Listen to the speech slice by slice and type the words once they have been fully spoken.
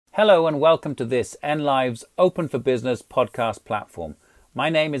Hello and welcome to this NLive's Open for Business podcast platform. My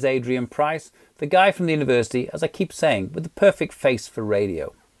name is Adrian Price, the guy from the university, as I keep saying, with the perfect face for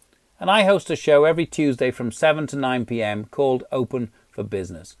radio. And I host a show every Tuesday from 7 to 9 p.m. called Open for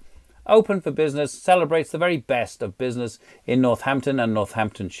Business. Open for Business celebrates the very best of business in Northampton and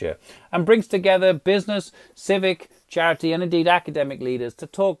Northamptonshire and brings together business, civic, charity and indeed academic leaders to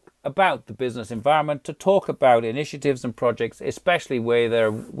talk about the business environment, to talk about initiatives and projects, especially where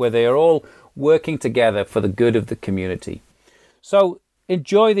they are all working together for the good of the community. So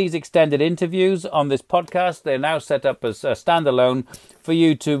enjoy these extended interviews on this podcast. They're now set up as a standalone for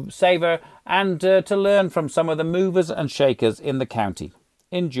you to savour and to learn from some of the movers and shakers in the county.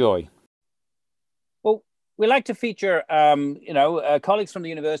 Enjoy. Well, we like to feature, colleagues from the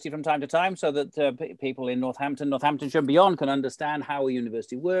university from time to time so that people in Northampton, Northamptonshire and beyond can understand how a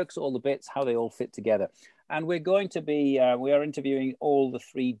university works, all the bits, how they all fit together. And we're going to be, we are interviewing all the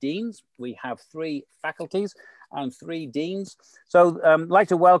three deans. We have three faculties and three deans. So I'd like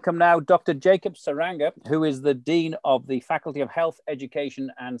to welcome now Dr. Jacob Saranga, who is the Dean of the Faculty of Health, Education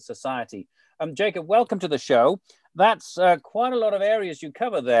and Society. Jacob, welcome to the show. That's quite a lot of areas you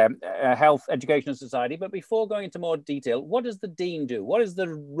cover there, health, education and society. But before going into more detail, what does the dean do? What is the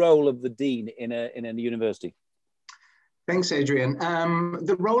role of the dean in a university? Thanks, Adrian.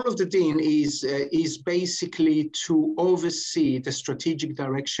 The role of the dean is basically to oversee the strategic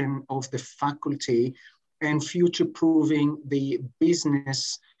direction of the faculty and future-proofing the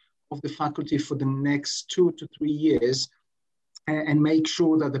business of the faculty for the next 2 to 3 years, and make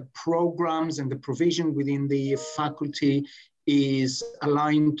sure that the programs and the provision within the faculty is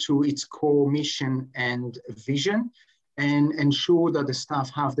aligned to its core mission and vision, and ensure that the staff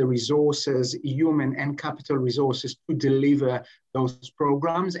have the resources, human and capital resources, to deliver those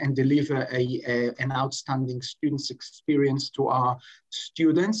programs and deliver an outstanding students experience to our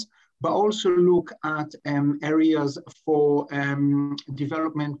students, but also look at areas for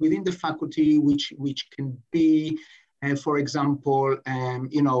development within the faculty, which can be for example,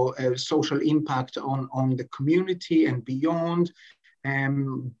 social impact on the community and beyond,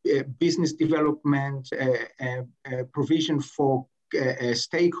 business development, provision for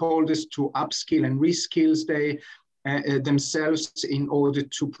stakeholders to upskill and reskill themselves in order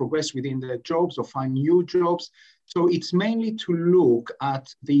to progress within their jobs or find new jobs. So it's mainly to look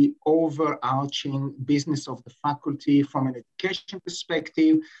at the overarching business of the faculty from an education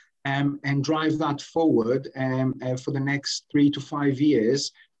perspective, and drive that forward for the next 3 to 5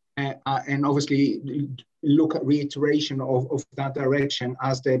 years, and obviously look at reiteration of that direction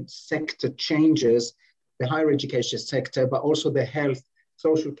as the sector changes, the higher education sector, but also the health,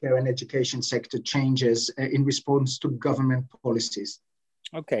 social care and education sector changes in response to government policies.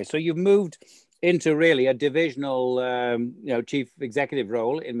 Okay, so you've moved into really a divisional, chief executive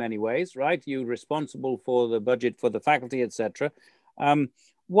role in many ways, right? You're responsible for the budget for the faculty, etc.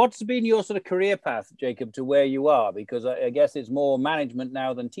 What's been your sort of career path, Jacob, to where you are? Because I guess it's more management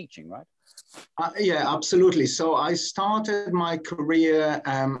now than teaching, right? Yeah, absolutely. So I started my career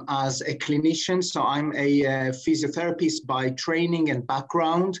as a clinician. So I'm a physiotherapist by training and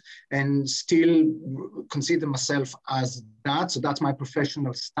background, and still consider myself as that. So that's my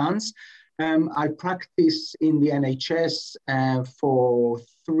professional stance. I practiced in the NHS for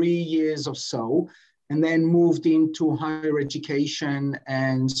 3 years or so, and then moved into higher education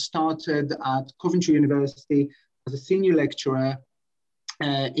and started at Coventry University as a senior lecturer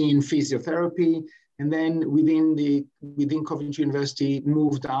in physiotherapy. And then within Coventry University,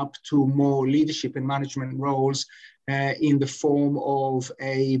 moved up to more leadership and management roles in the form of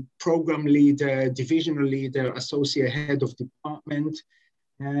a program leader, divisional leader, associate head of department,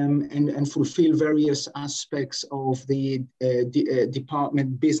 and fulfill various aspects of the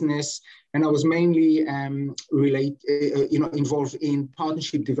department business. And I was mainly involved in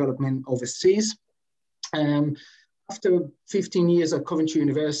partnership development overseas. After 15 years at Coventry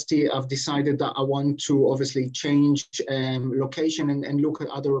University, I've decided that I want to obviously change location and look at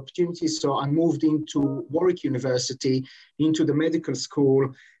other opportunities. So I moved into Warwick University, into the medical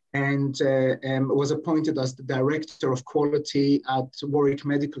school, and was appointed as the Director of Quality at Warwick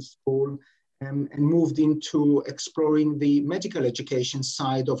Medical School, and moved into exploring the medical education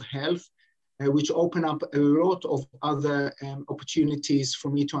side of health, which opened up a lot of other opportunities for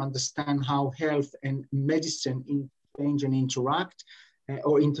me to understand how health and medicine interchange and interact,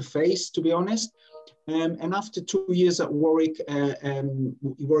 or interface, to be honest. And after 2 years at Warwick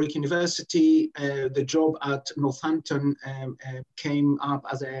University, the job at Northampton came up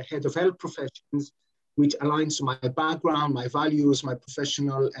as a head of health professions, which aligns to my background, my values, my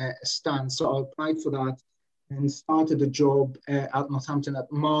professional stance. So I applied for that and started a job at Northampton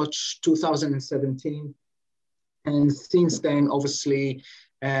at March 2017. And since then, obviously,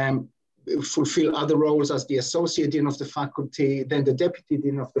 fulfill other roles as the Associate Dean of the Faculty, then the Deputy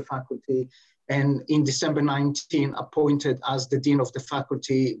Dean of the Faculty, and in December 19, appointed as the Dean of the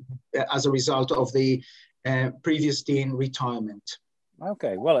Faculty as a result of the previous Dean retirement.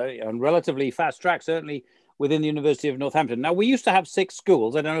 Okay, well, a relatively fast track, certainly within the University of Northampton. Now, we used to have 6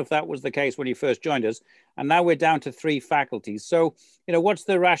 schools. I don't know if that was the case when you first joined us, and now we're down to 3 faculties. So, what's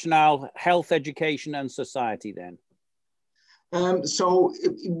the rationale, health, education, and society then? So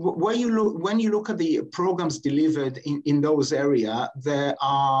when you look at the programs delivered in those areas, there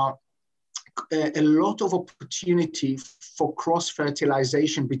are a lot of opportunity for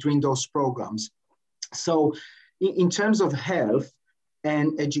cross-fertilization between those programs. So in terms of health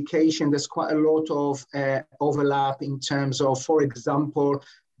and education, there's quite a lot of overlap in terms of, for example,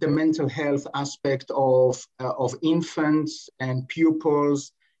 the mental health aspect of infants and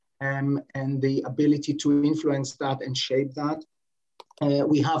pupils, and the ability to influence that and shape that.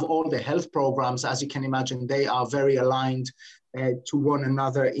 We have all the health programs, as you can imagine, they are very aligned to one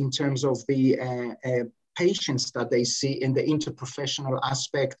another in terms of the patients that they see in the interprofessional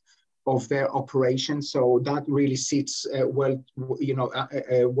aspect of their operation. So that really sits well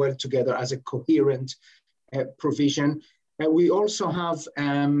together as a coherent provision. We also have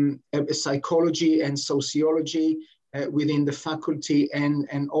psychology and sociology within the faculty,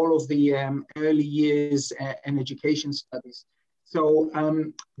 and all of the early years and education studies. So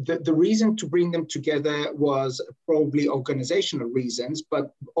the reason to bring them together was probably organizational reasons,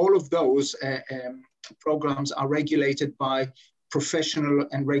 but all of those programs are regulated by professional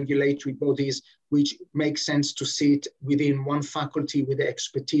and regulatory bodies, which makes sense to sit within one faculty with the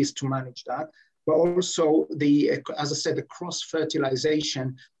expertise to manage that. But also as I said, the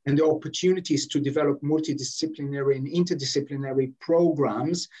cross-fertilization and the opportunities to develop multidisciplinary and interdisciplinary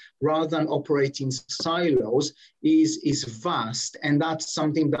programs rather than operating silos is vast. And that's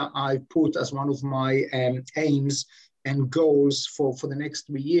something that I put as one of my aims and goals for the next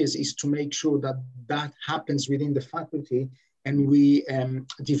 3 years, is to make sure that that happens within the faculty, and we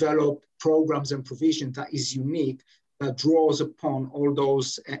develop programs and provision that is unique, that draws upon all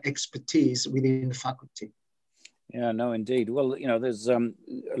those expertise within the faculty. Yeah, no, indeed. Well, there's a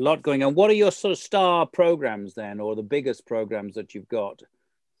lot going on. What are your sort of star programs then, or the biggest programs that you've got?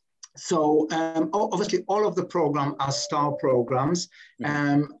 So obviously all of the programs are star programs.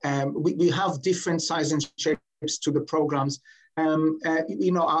 We have different sizes and shapes to the programs.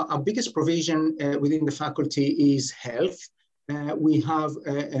 Our biggest provision within the faculty is health. We have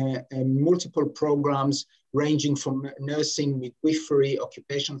multiple programs ranging from nursing, midwifery,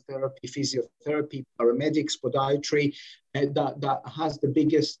 occupational therapy, physiotherapy, paramedics, podiatry, that has the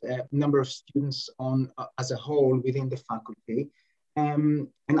biggest number of students on as a whole within the faculty. And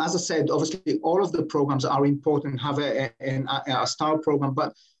as I said, obviously all of the programs are important, have a star program,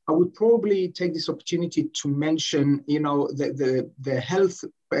 but I would probably take this opportunity to mention, the health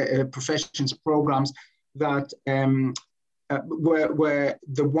professions programs that were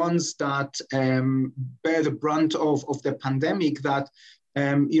the ones that bear the brunt of the pandemic, that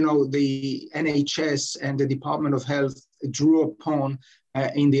the NHS and the Department of Health drew upon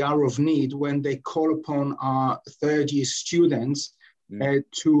in the hour of need, when they call upon our third-year students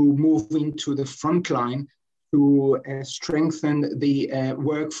to move into the front line to strengthen the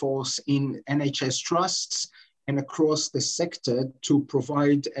workforce in NHS trusts and across the sector to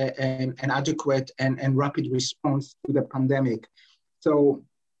provide an adequate and rapid response to the pandemic. So,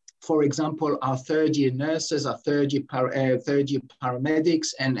 for example, our third-year nurses, our third-year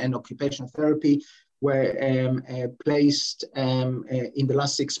paramedics and occupational therapy were placed in the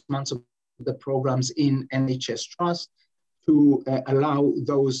last 6 months of the programs in NHS Trust to allow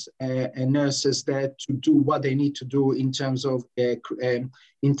those nurses there to do what they need to do in terms of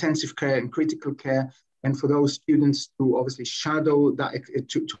intensive care and critical care, and for those students to obviously shadow that,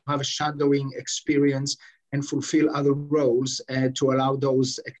 to have a shadowing experience and fulfill other roles to allow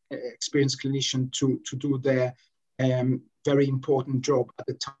those experienced clinicians to do their very important job at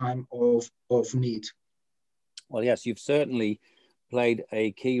the time of need. Well, yes, you've certainly played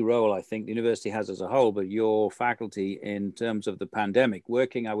a key role, I think the university has as a whole, but your faculty in terms of the pandemic,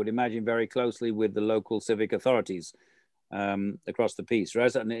 working, I would imagine, very closely with the local civic authorities across the piece.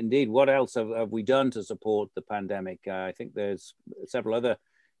 Right? And indeed, what else have we done to support the pandemic? I think there's several other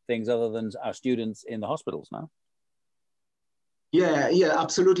things other than our students in the hospitals now. Yeah,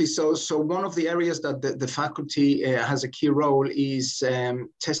 absolutely. So one of the areas that the faculty has a key role is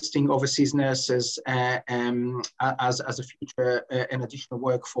testing overseas nurses as a future and additional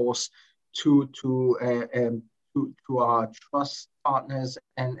workforce to to our trust partners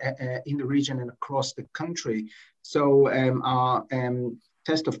and in the region and across the country. So our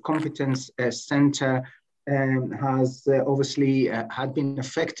Test of Competence Center has obviously had been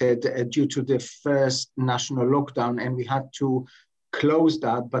affected due to the first national lockdown, and we had to close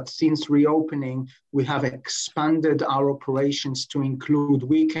that. But since reopening, we have expanded our operations to include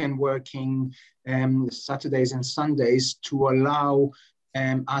weekend working, Saturdays and Sundays, to allow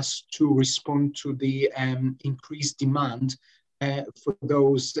us to respond to the increased demand for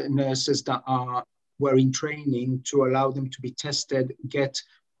those nurses that were in training, to allow them to be tested, get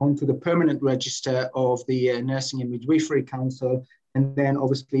onto the permanent register of the Nursing and Midwifery Council, and then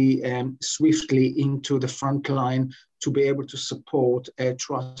obviously swiftly into the front line to be able to support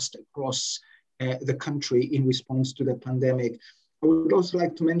trust across the country in response to the pandemic. I would also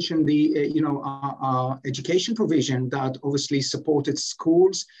like to mention the, our education provision that obviously supported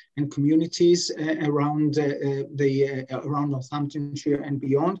schools and communities around around Northamptonshire and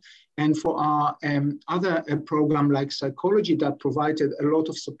beyond. And for our other program like psychology, that provided a lot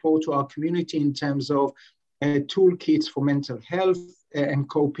of support to our community in terms of toolkits for mental health and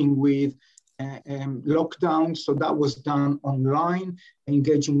coping with lockdown. So that was done online,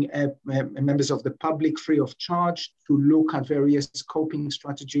 engaging members of the public free of charge to look at various coping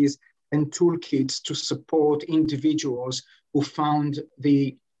strategies and toolkits to support individuals who found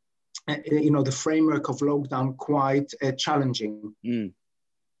the framework of lockdown quite challenging. Mm.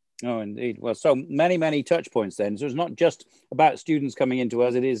 Oh, indeed. Well, so many touch points then. So it's not just about students coming into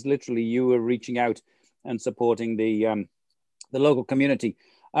us. It is literally you were reaching out and supporting the local community.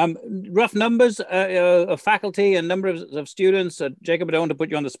 Rough numbers of faculty and number of students. Jacob, I don't want to put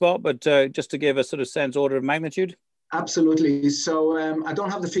you on the spot, but just to give a sort of sense order of magnitude. Absolutely. So I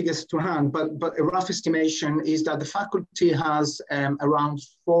don't have the figures to hand, but a rough estimation is that the faculty has around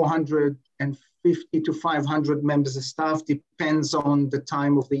 450 to 500 members of staff, depends on the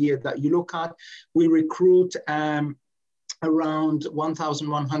time of the year that you look at. We recruit around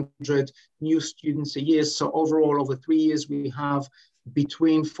 1,100 new students a year. So overall, over 3 years, we have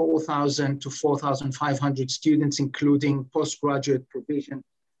between 4,000 to 4,500 students, including postgraduate provision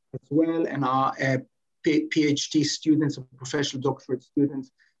as well, and our PhD students and professional doctorate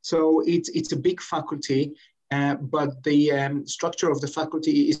students. So it's a big faculty, but the structure of the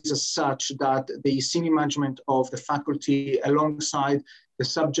faculty is as such that the senior management of the faculty, alongside the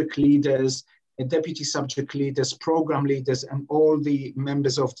subject leaders, deputy subject leaders, program leaders, and all the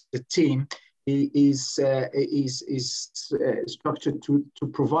members of the team, is structured to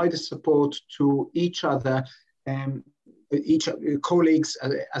provide support to each other, each colleagues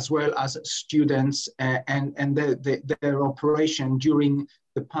as well as students, and their operation during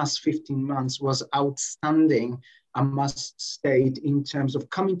the past 15 months was outstanding, I must state, in terms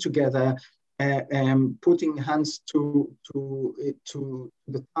of coming together, putting hands to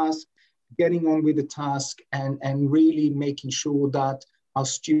the task, getting on with the task, and really making sure that our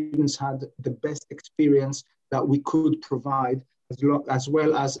students had the best experience that we could provide, as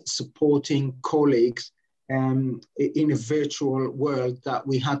well as supporting colleagues in a virtual world that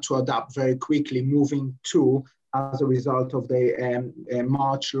we had to adapt very quickly, moving to as a result of the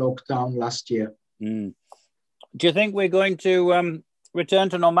March lockdown last year. Mm. Do you think we're going to return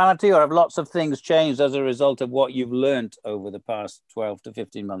to normality, or have lots of things changed as a result of what you've learned over the past 12 to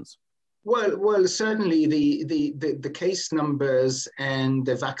 15 months? Well, certainly the case numbers and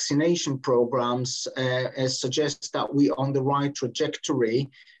the vaccination programs suggest that we're on the right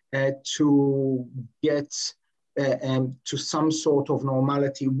trajectory to get to some sort of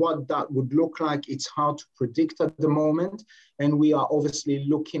normality. What that would look like, it's hard to predict at the moment. And we are obviously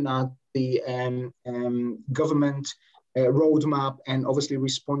looking at the government roadmap and obviously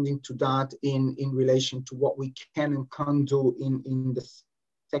responding to that in relation to what we can and can't do in the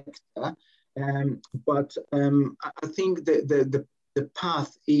sector, but I think the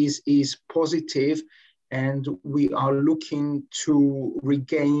path is positive, and we are looking to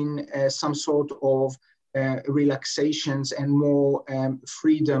regain some sort of relaxations and more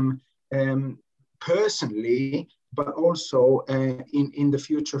freedom personally, but also in the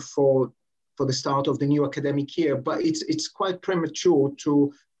future for the start of the new academic year. But it's quite premature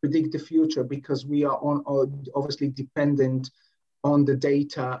to predict the future, because we are obviously dependent on the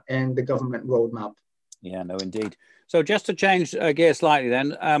data and the government roadmap. Yeah, no, indeed. So just to change gear slightly,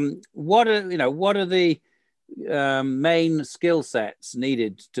 then, what are the main skill sets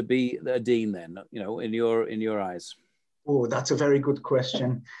needed to be a dean? Then, in your eyes. Oh, that's a very good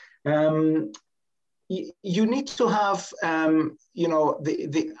question. You need to have,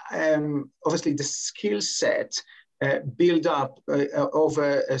 obviously the skill set build up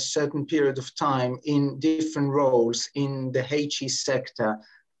over a certain period of time in different roles in the HE sector.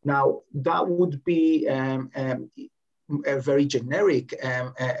 Now, that would be a very generic,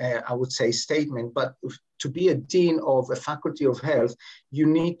 I would say, statement, but to be a dean of a faculty of health, you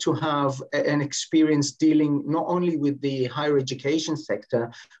need to have an experience dealing not only with the higher education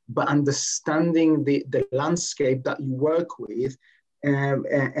sector, but understanding the landscape that you work with,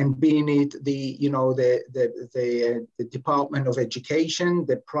 and being it the Department of Education,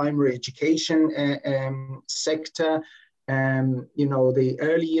 the primary education sector, the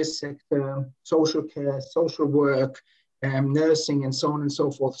early years sector, social care, social work, nursing, and so on and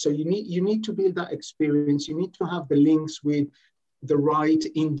so forth. So you need to build that experience. You need to have the links with the right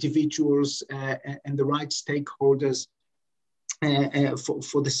individuals and the right stakeholders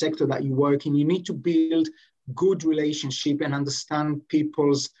for the sector that you work in. You need to build good relationship and understand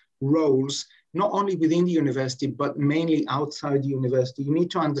people's roles, not only within the university, but mainly outside the university. You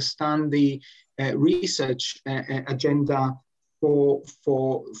need to understand the research agenda for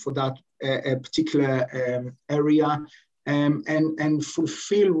that particular area, and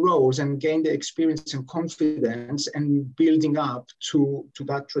fulfill roles and gain the experience and confidence and building up to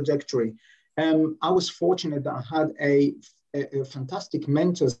that trajectory. I was fortunate that I had a fantastic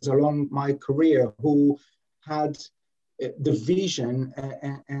mentors along my career who had the vision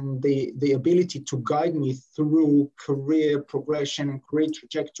and the ability to guide me through career progression and career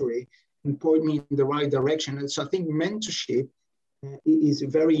trajectory and point me in the right direction. And so I think mentorship is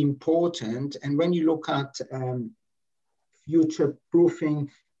very important. And when you look at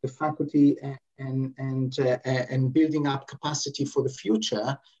future-proofing the faculty and building up capacity for the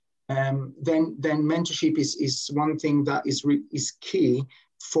future, then mentorship is one thing that is key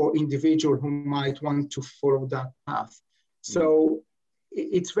for individuals who might want to follow that path. So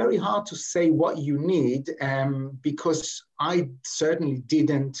it's very hard to say what you need, because I certainly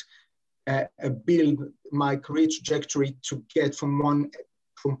didn't build my career trajectory to get from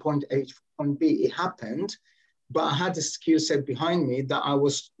point A to point B. It happened, but I had the skill set behind me that I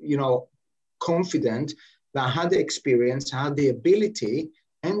was, confident that I had the experience, I had the ability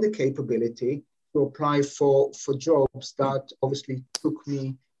and the capability to apply for jobs that obviously took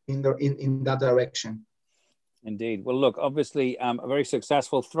me in that direction. Indeed. Well, look, obviously a very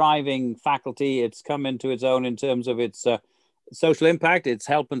successful, thriving faculty. It's come into its own in terms of its social impact, its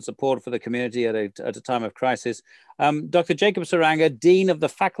help and support for the community at a time of crisis. Dr. Jacob Saranga, Dean of the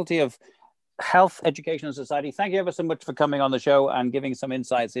Faculty of Health, Education and Society, thank you ever so much for coming on the show and giving some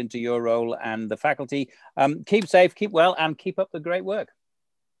insights into your role and the faculty. Keep safe, keep well, and keep up the great work.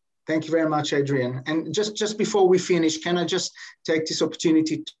 Thank you very much, Adrian. And just before we finish, can I just take this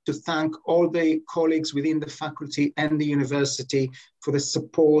opportunity to thank all the colleagues within the faculty and the university for the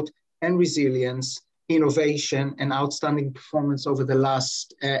support and resilience, innovation, and outstanding performance over the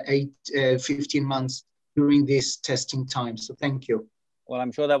last 15 months during this testing time. So thank you. Well,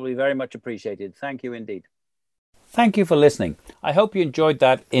 I'm sure that will be very much appreciated. Thank you indeed. Thank you for listening. I hope you enjoyed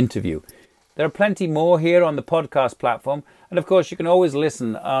that interview. There are plenty more here on the podcast platform. And of course, you can always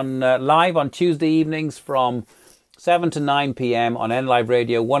listen on live on Tuesday evenings from 7 to 9 p.m. on NLive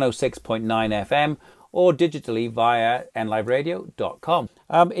Radio 106.9 FM or digitally via nliveradio.com.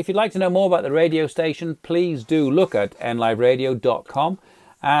 If you'd like to know more about the radio station, please do look at nliveradio.com.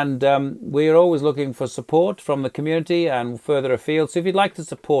 And we're always looking for support from the community and further afield. So if you'd like to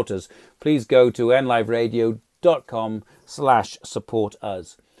support us, please go to nliveradio.com/support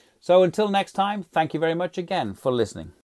us. So until next time, thank you very much again for listening.